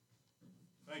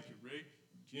Thank you, Rick.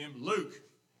 Jim, Luke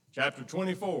chapter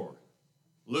 24.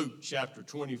 Luke chapter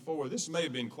 24. This may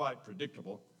have been quite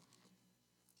predictable.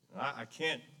 I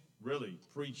can't really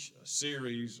preach a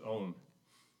series on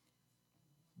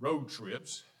road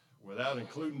trips without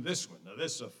including this one. Now,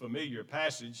 this is a familiar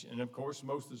passage, and of course,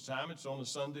 most of the time it's on a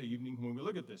Sunday evening when we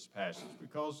look at this passage,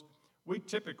 because we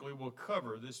typically will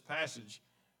cover this passage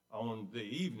on the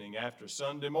evening after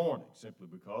Sunday morning, simply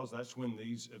because that's when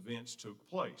these events took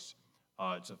place.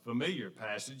 It's a familiar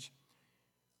passage.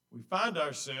 We find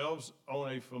ourselves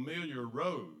on a familiar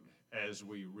road as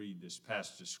we read this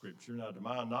passage of Scripture. Now, to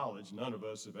my knowledge, none of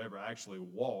us have ever actually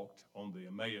walked on the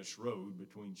Emmaus Road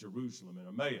between Jerusalem and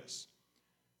Emmaus.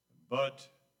 But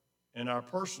in our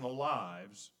personal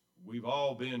lives, we've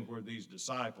all been where these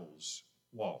disciples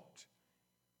walked.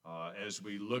 As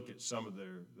we look at some of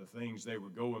the things they were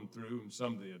going through and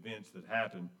some of the events that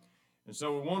happened. And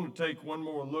so we want to take one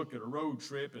more look at a road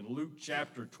trip in Luke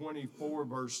chapter 24,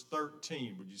 verse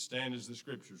 13. Would you stand as the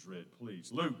Scriptures read,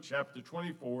 please? Luke chapter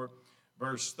 24,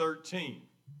 verse 13.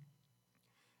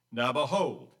 Now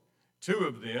behold, two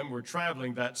of them were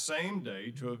traveling that same day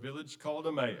to a village called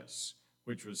Emmaus,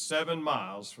 which was 7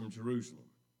 miles from Jerusalem.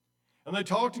 And they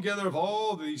talked together of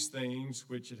all these things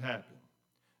which had happened.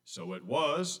 So it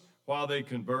was, while they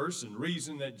conversed and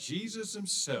reasoned, that Jesus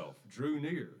himself drew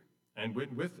near and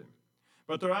went with them.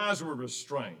 But their eyes were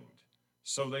restrained,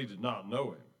 so they did not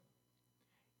know him.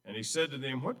 And he said to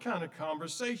them, "What kind of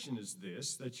conversation is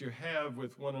this that you have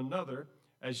with one another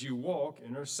as you walk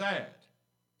and are sad?"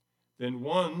 Then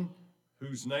one,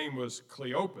 whose name was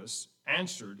Cleopas,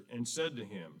 answered and said to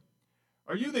him,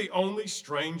 "Are you the only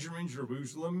stranger in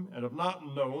Jerusalem, and have not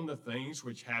known the things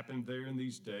which happened there in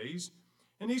these days?"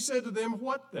 And he said to them,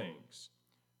 "What things?"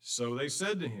 So they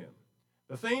said to him,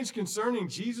 "The things concerning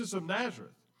Jesus of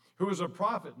Nazareth, who was a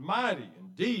prophet, mighty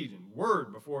in deed and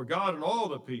word before God and all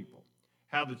the people,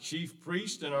 how the chief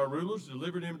priests and our rulers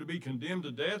delivered him to be condemned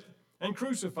to death and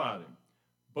crucified him.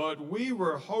 But we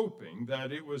were hoping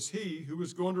that it was he who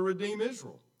was going to redeem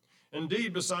Israel.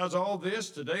 Indeed, besides all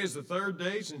this, today is the third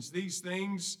day since these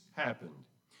things happened.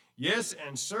 Yes,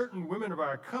 and certain women of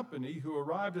our company who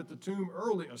arrived at the tomb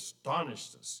early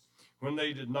astonished us when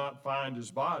they did not find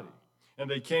his body. And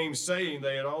they came saying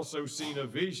they had also seen a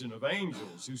vision of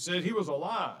angels who said he was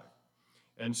alive.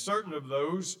 And certain of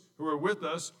those who were with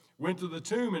us went to the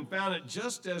tomb and found it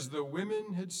just as the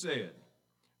women had said.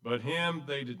 But him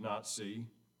they did not see.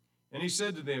 And he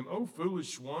said to them, "O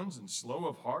foolish ones and slow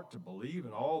of heart to believe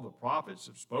in all the prophets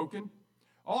have spoken.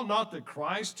 Ought not the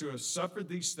Christ to have suffered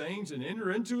these things and enter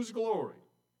into his glory?"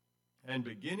 And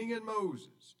beginning at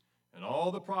Moses and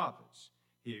all the prophets,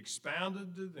 he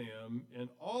expounded to them in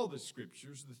all the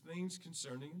Scriptures the things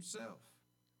concerning himself.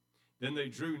 Then they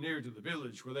drew near to the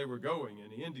village where they were going,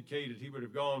 and he indicated he would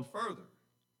have gone further.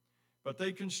 But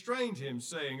they constrained him,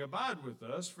 saying, "Abide with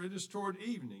us, for it is toward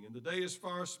evening, and the day is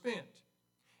far spent."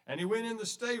 And he went in to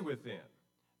stay with them.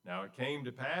 Now it came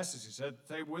to pass, as he sat at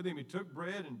the table with him, he took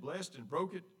bread and blessed and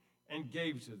broke it and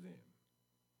gave to them.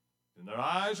 Then their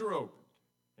eyes were opened,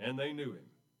 and they knew him,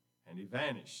 and he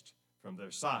vanished from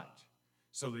their sight.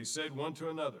 So they said one to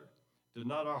another, "Did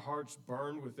not our hearts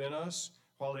burn within us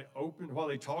while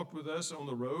they talked with us on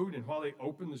the road, and while they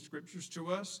opened the Scriptures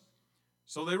to us?"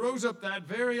 So they rose up that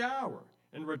very hour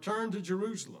and returned to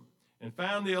Jerusalem, and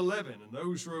found the 11 and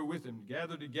those who were with him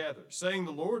gathered together, saying,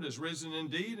 "The Lord is risen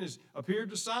indeed and has appeared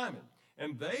to Simon."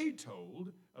 And they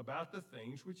told about the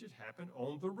things which had happened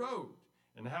on the road,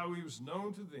 and how he was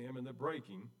known to them in the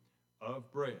breaking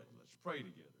of bread. Let's pray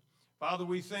together. Father,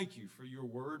 we thank you for your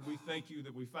word. We thank you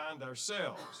that we find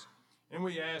ourselves. And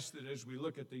we ask that as we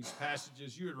look at these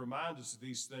passages, you would remind us of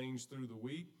these things through the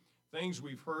week, things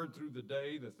we've heard through the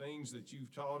day, the things that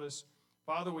you've taught us.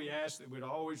 Father, we ask that we'd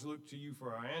always look to you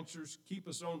for our answers. Keep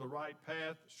us on the right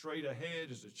path, straight ahead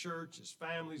as a church, as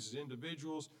families, as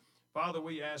individuals. Father,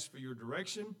 we ask for your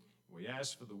direction. We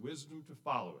ask for the wisdom to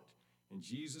follow it. In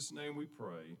Jesus' name we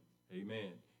pray,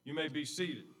 amen. You may be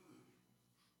seated.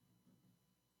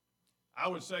 I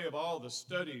would say of all the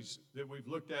studies that we've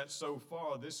looked at so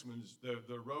far, this one's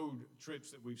the road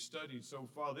trips that we've studied so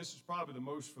far, this is probably the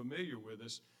most familiar with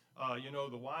us.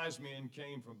 The wise men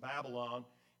came from Babylon.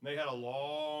 And they had a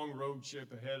long road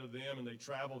trip ahead of them, and they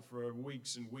traveled for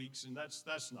weeks and weeks, and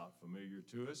that's not familiar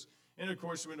to us. And, of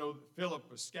course, we know that Philip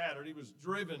was scattered. He was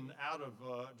driven out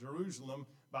of Jerusalem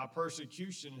by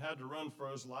persecution and had to run for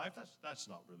his life. That's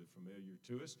not really familiar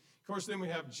to us. Of course, then we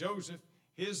have Joseph.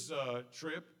 His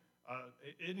trip,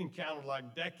 it encountered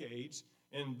like decades,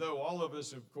 and though all of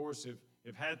us, of course,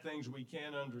 have had things we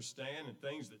can't understand and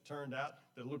things that turned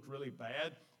out that looked really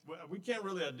bad, we can't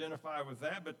really identify with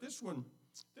that, but this one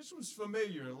this was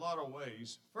familiar in a lot of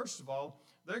ways. First of all,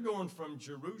 they're going from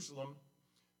Jerusalem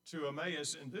to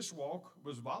Emmaus, and this walk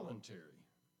was voluntary.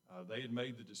 They had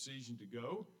made the decision to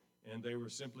go, and they were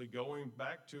simply going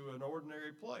back to an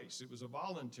ordinary place. It was a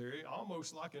voluntary,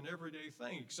 almost like an everyday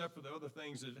thing, except for the other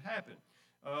things that had happened.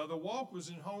 The walk was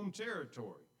in home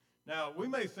territory. Now, we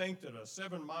may think that a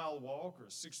 7-mile walk or a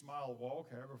 6-mile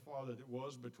walk, however far that it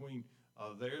was between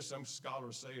there, some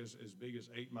scholars say as big as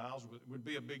 8 miles, would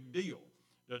be a big deal.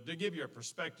 To give you a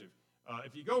perspective,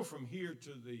 if you go from here to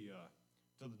the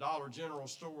Dollar General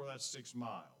store, that's 6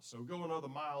 miles. So go another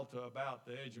mile to about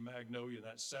the edge of Magnolia,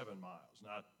 that's 7 miles.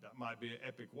 Now, that might be an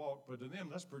epic walk, but to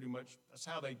them, that's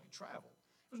how they traveled.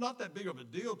 It was not that big of a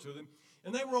deal to them.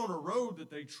 And they were on a road that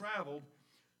they traveled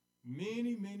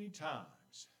many, many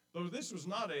times. Though this was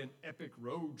not an epic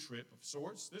road trip of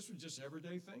sorts, this was just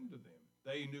everyday thing to them.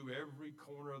 They knew every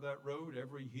corner of that road,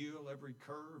 every hill, every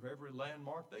curve, every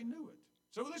landmark. They knew it.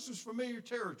 So this was familiar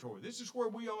territory. This is where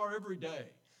we are every day.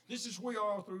 This is where we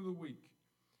are through the week.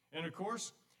 And of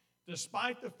course,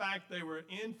 despite the fact they were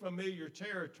in familiar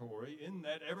territory, in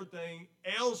that everything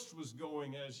else was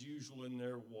going as usual in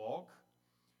their walk,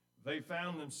 they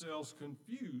found themselves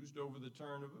confused over the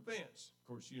turn of events. Of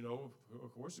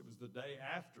course, it was the day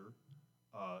after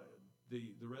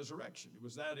the resurrection. It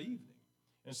was that evening.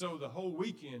 And so the whole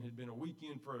weekend had been a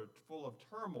weekend full of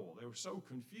turmoil. They were so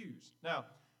confused. Now,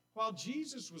 while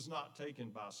Jesus was not taken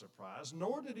by surprise,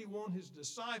 nor did he want his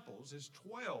disciples, his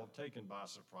 12, taken by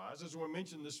surprise. As we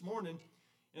mentioned this morning,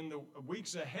 in the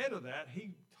weeks ahead of that, he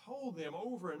told them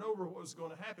over and over what was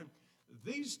going to happen.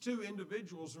 These two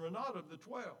individuals were not of the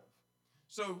 12.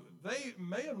 So they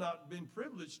may have not been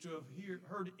privileged to have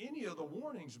heard any of the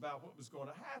warnings about what was going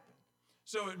to happen.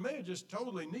 So it may have just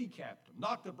totally kneecapped them,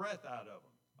 knocked the breath out of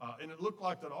them. And it looked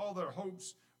like that all their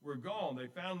hopes were gone. They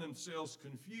found themselves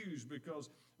confused because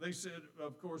they said,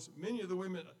 of course, many of the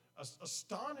women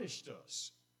astonished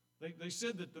us. They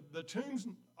said that the tomb's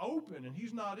open and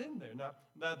he's not in there.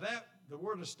 Now that the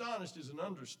word astonished is an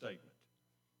understatement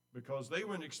because they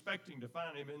weren't expecting to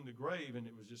find him in the grave, and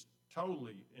it was just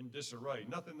totally in disarray,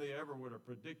 nothing they ever would have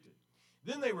predicted.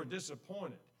 Then they were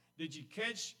disappointed. Did you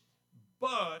catch?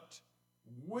 But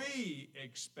we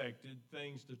expected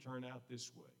things to turn out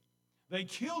this way. They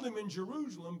killed him in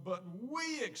Jerusalem, but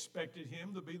we expected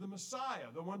him to be the Messiah,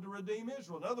 the one to redeem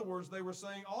Israel. In other words, they were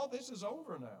saying, all this is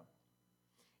over now.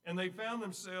 And they found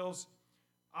themselves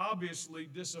obviously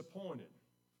disappointed.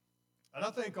 And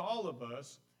I think all of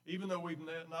us, even though we've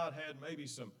not had maybe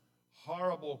some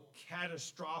horrible,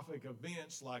 catastrophic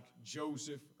events like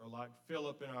Joseph or like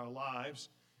Philip in our lives,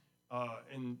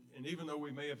 and even though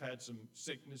we may have had some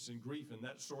sickness and grief and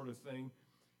that sort of thing,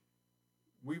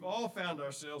 we've all found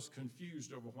ourselves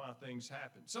confused over why things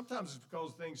happen. Sometimes it's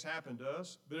because things happen to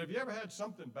us, but have you ever had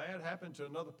something bad happen to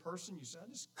another person? You say, I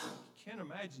just can't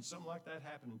imagine something like that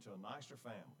happening to a nicer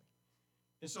family.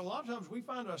 And so a lot of times we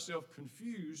find ourselves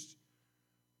confused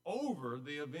over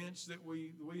the events that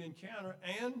we encounter,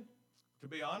 and to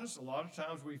be honest, a lot of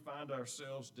times we find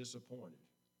ourselves disappointed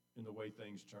in the way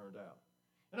things turned out.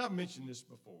 And I've mentioned this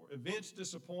before. Events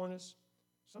disappoint us.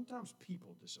 Sometimes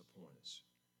people disappoint us.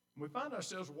 And we find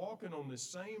ourselves walking on this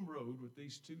same road with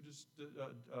these two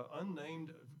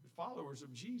unnamed followers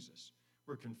of Jesus.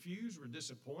 We're confused. We're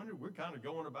disappointed. We're kind of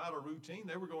going about a routine.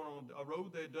 They were going on a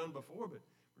road they had done before, but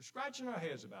we're scratching our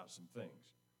heads about some things.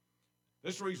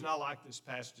 This is the reason I like this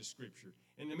passage of Scripture.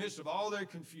 In the midst of all their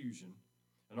confusion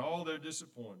and all their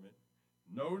disappointment,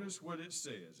 notice what it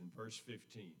says in verse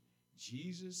 15.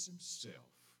 Jesus himself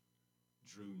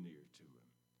drew near to him.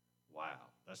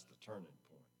 Wow, that's the turning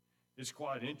point. It's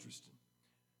quite interesting.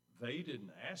 They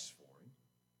didn't ask for him.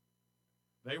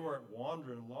 They weren't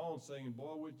wandering along saying,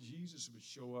 boy, would Jesus would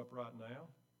show up right now.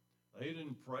 They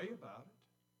didn't pray about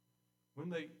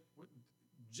it.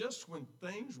 Just when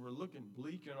things were looking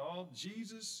bleak and all,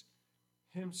 Jesus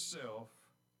himself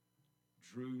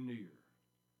drew near.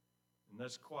 And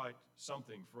that's quite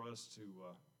something for us to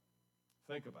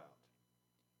think about.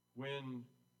 When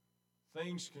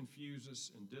things confuse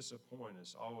us and disappoint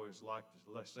us, I always like to,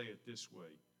 let's say it this way,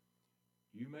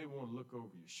 you may want to look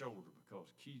over your shoulder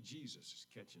because Jesus is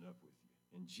catching up with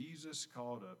you. And Jesus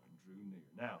caught up and drew near.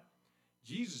 Now,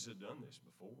 Jesus had done this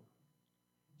before.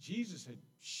 Jesus had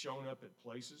shown up at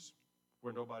places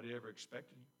where nobody ever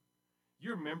expected him.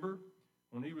 You remember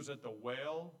when he was at the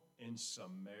well in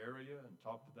Samaria and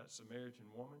talked to that Samaritan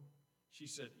woman? She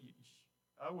said,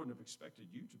 I wouldn't have expected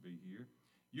you to be here.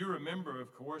 You remember,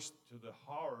 of course, to the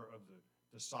horror of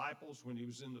the disciples when he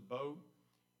was in the boat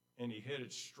and he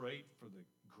headed straight for the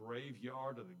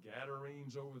graveyard of the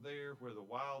Gadarenes over there where the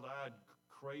wild-eyed,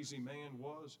 crazy man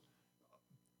was.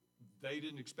 they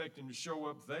didn't expect him to show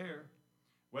up there.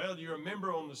 Well, you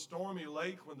remember on the stormy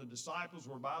lake when the disciples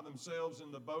were by themselves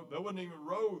in the boat? There wasn't even a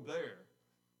road there.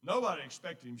 Nobody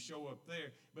expected him to show up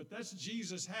there. But that's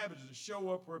Jesus' habit, is to show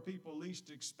up where people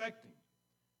least expect him.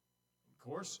 Of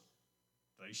course,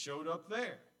 they showed up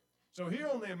there. So here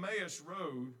on the Emmaus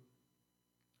Road,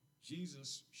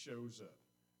 Jesus shows up.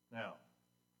 Now,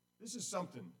 this is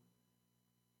something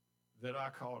that I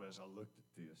caught as I looked at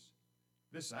this.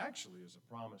 This actually is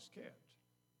a promise kept.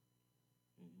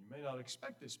 You may not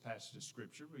expect this passage of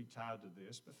Scripture to be tied to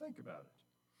this, but think about it.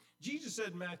 Jesus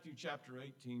said in Matthew chapter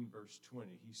 18, verse 20,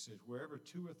 he said, wherever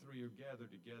 2 or 3 are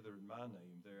gathered together in my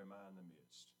name, there am I in the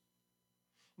midst.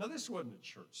 Now, this wasn't a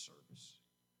church service.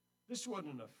 This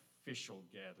wasn't an official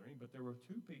gathering, but there were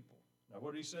 2 people. Now,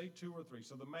 what did he say? 2 or 3.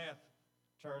 So the math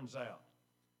turns out.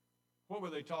 What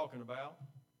were they talking about?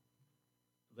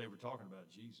 They were talking about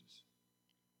Jesus.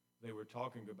 They were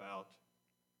talking about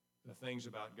the things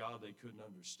about God they couldn't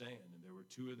understand. And there were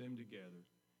 2 of them together.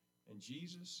 And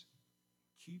Jesus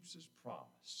keeps his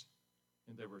promise.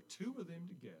 And there were 2 of them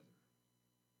together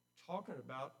talking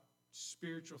about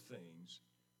spiritual things.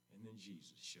 And then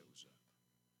Jesus shows up.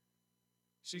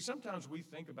 See, sometimes we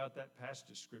think about that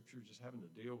passage of Scripture just having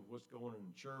to deal with what's going on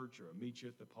in church or a meet you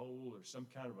at the poll or some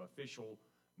kind of official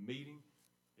meeting.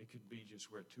 It could be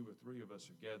just where 2 or 3 of us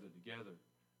are gathered together,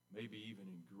 maybe even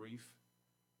in grief,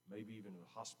 maybe even in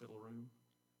a hospital room,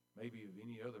 maybe of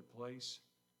any other place,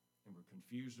 and we're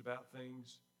confused about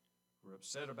things, we're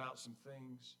upset about some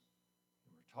things,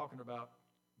 and we're talking about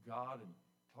God and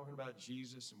talking about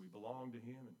Jesus, and we belong to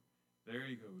him, and there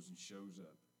he goes and shows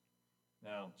up.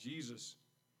 Now, Jesus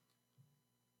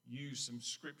used some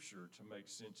Scripture to make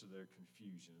sense of their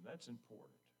confusion, and that's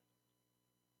important.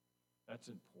 That's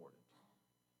important.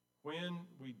 When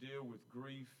we deal with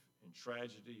grief and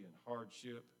tragedy and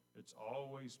hardship, it's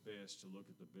always best to look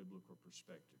at the biblical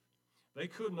perspective. They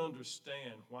couldn't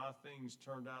understand why things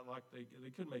turned out like they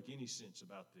couldn't make any sense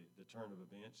about the turn of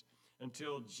events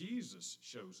until Jesus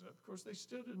shows up. Of course, they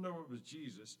still didn't know it was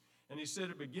Jesus. And he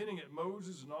said, beginning at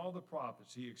Moses and all the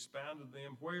prophets, he expounded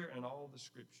them where in all the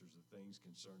Scriptures the things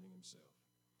concerning himself.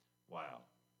 Wow.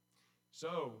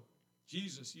 So,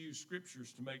 Jesus used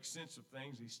Scriptures to make sense of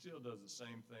things. He still does the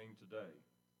same thing today.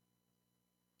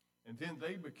 And then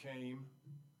they became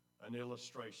an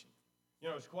illustration. You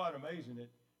know, it's quite amazing that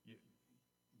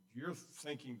you're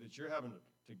thinking that you're having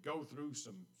to go through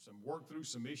work through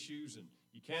some issues, and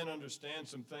you can't understand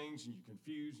some things, and you're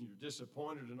confused, and you're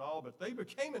disappointed and all, but they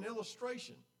became an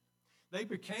illustration. They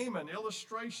became an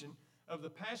illustration of the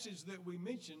passage that we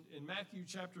mentioned in Matthew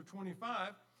chapter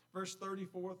 25, verse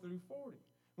 34 through 40.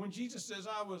 When Jesus says,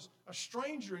 I was a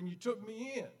stranger and you took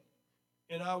me in,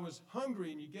 and I was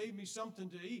hungry and you gave me something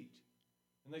to eat.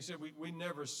 And they said, we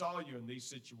never saw you in these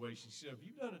situations. He said, if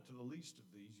you've done it to the least of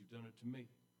these, you've done it to me.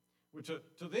 Well,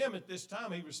 to them at this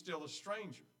time, he was still a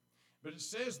stranger. But it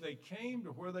says they came to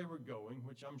where they were going,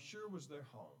 which I'm sure was their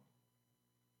home.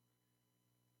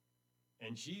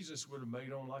 And Jesus would have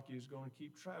made on like he was going to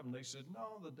keep traveling. They said,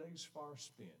 no, the day's far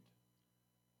spent.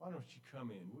 Why don't you come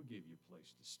in? We'll give you a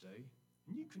place to stay,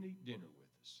 and you can eat dinner with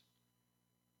us.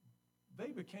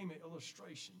 They became an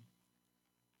illustration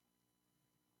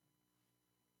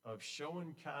of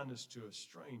showing kindness to a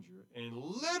stranger, and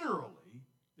literally,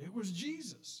 it was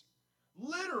Jesus.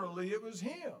 Literally, it was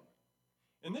him.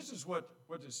 And this is what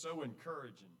is so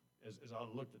encouraging as I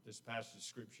looked at this passage of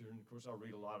Scripture. And, of course, I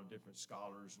read a lot of different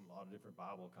scholars and a lot of different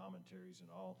Bible commentaries and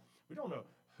all. We don't know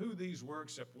who these were,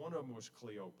 except one of them was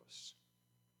Cleopas.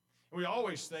 And we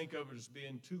always think of it as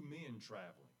being 2 men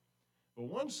traveling. But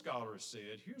one scholar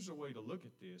said, here's a way to look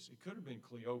at this. It could have been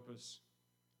Cleopas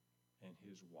and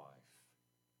his wife.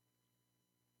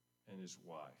 And his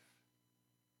wife.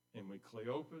 And when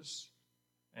Cleopas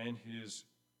and his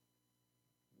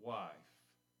wife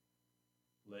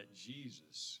let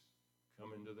Jesus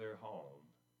come into their home,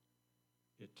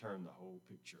 it turned the whole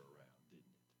picture around, didn't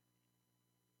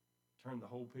it? Turned the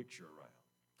whole picture around.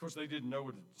 Of course, they didn't know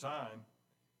it at the time,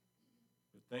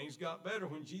 but things got better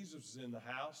when Jesus was in the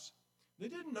house. They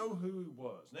didn't know who he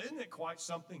was. Now, isn't it quite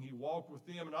something? He walked with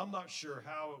them, and I'm not sure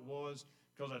how it was,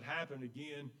 because it happened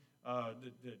again,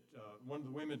 that one of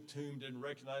the women at the tomb didn't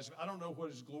recognize him. I don't know what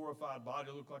his glorified body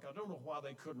looked like. I don't know why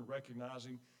they couldn't recognize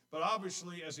him. But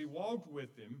obviously, as he walked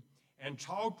with them and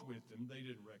talked with them, they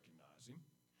didn't recognize him.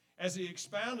 As he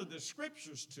expounded the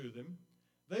Scriptures to them,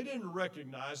 they didn't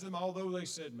recognize them, although they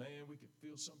said, man, we could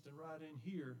feel something right in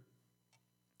here.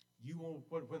 You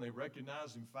won't, when they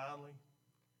recognized him finally,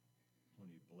 when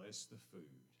he blessed the food,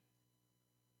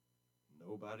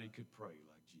 nobody could pray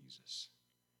like Jesus.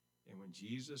 And when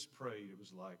Jesus prayed, it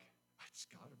was like, it's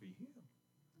got to be him.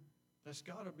 That's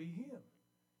got to be him.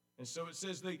 And so it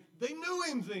says they knew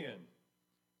him then.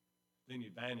 Then he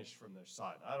vanished from their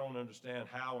sight. I don't understand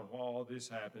how and why all this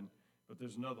happened, but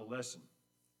there's another lesson.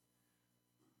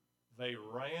 They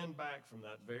ran back from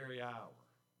that very hour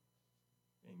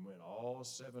and went all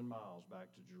 7 miles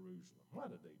back to Jerusalem. Why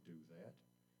did they do that?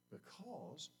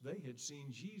 Because they had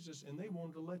seen Jesus and they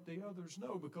wanted to let the others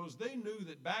know, because they knew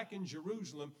that back in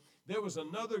Jerusalem there was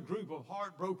another group of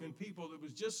heartbroken people that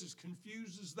was just as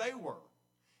confused as they were.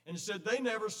 And said they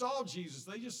never saw Jesus.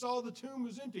 They just saw the tomb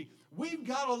was empty. We've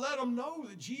got to let them know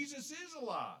that Jesus is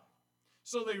alive.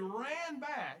 So they ran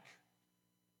back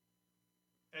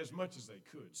as much as they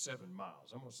could, 7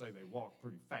 miles. I'm going to say they walked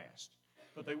pretty fast.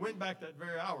 But they went back that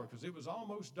very hour because it was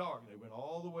almost dark. They went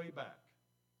all the way back.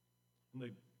 And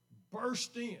they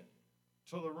burst in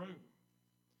to the room.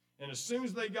 And as soon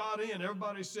as they got in,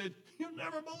 everybody said, "You'll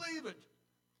never believe it.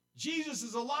 Jesus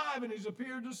is alive and he's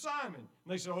appeared to Simon."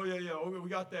 And they said, "Oh, yeah, we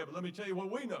got that. But let me tell you what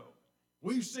we know.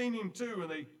 We've seen him too." And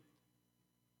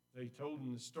they told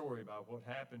him the story about what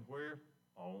happened where?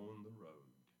 On the road.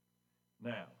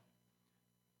 Now,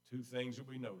 2 things that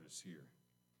we notice here.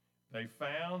 They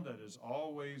found that it's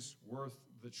always worth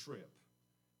the trip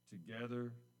to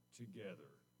gather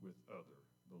together with other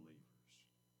believers.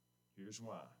 Here's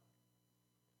why.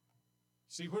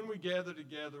 See, when we gather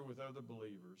together with other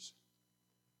believers,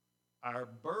 our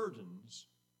burdens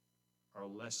are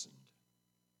lessened.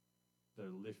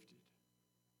 They're lifted.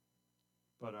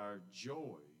 But our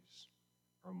joys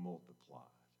are multiplied.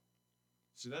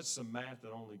 See, that's the math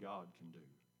that only God can do.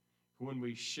 When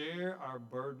we share our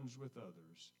burdens with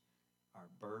others, our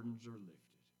burdens are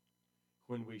lifted.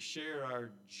 When we share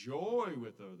our joy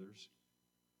with others,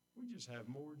 we just have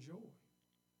more joy.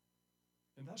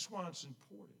 And that's why it's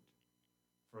important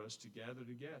for us to gather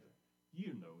together.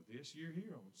 You know this. You're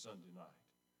here on Sunday night.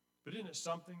 But isn't it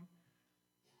something?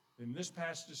 In this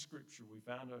passage of Scripture, we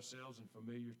find ourselves in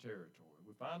familiar territory.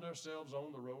 We find ourselves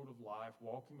on the road of life,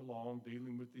 walking along,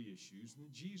 dealing with the issues. And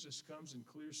then Jesus comes and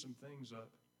clears some things up.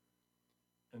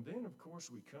 And then, of course,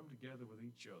 we come together with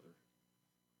each other.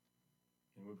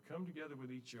 And when we come together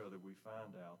with each other, we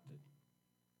find out that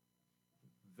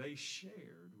they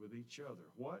shared with each other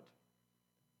what?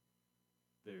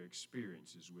 Their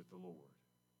experiences with the Lord.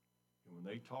 And when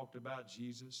they talked about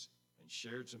Jesus and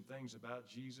shared some things about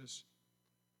Jesus,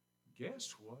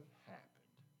 guess what happened?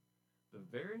 The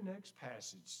very next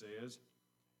passage says,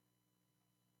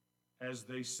 as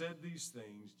they said these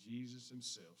things, Jesus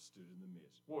himself stood in the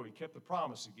midst. Boy, he kept the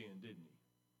promise again, didn't he?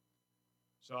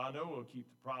 So I know we'll keep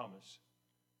the promise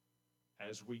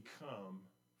as we come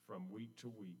from week to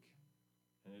week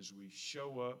and as we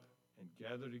show up and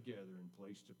gather together in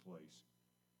place to place.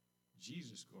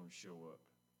 Jesus is going to show up,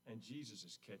 and Jesus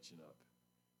is catching up.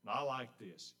 And I like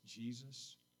this.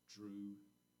 Jesus drew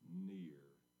near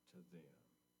to them.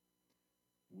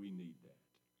 We need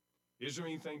that. Is there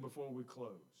anything before we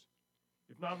close?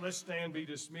 If not, let's stand, be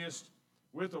dismissed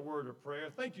with a word of prayer.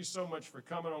 Thank you so much for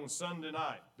coming on Sunday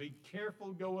night. Be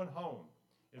careful going home.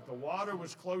 If the water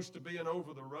was close to being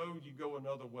over the road, you go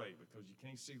another way because you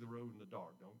can't see the road in the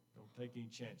dark. Don't take any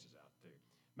chances out there.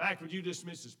 Mac, would you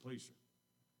dismiss us, please, sir?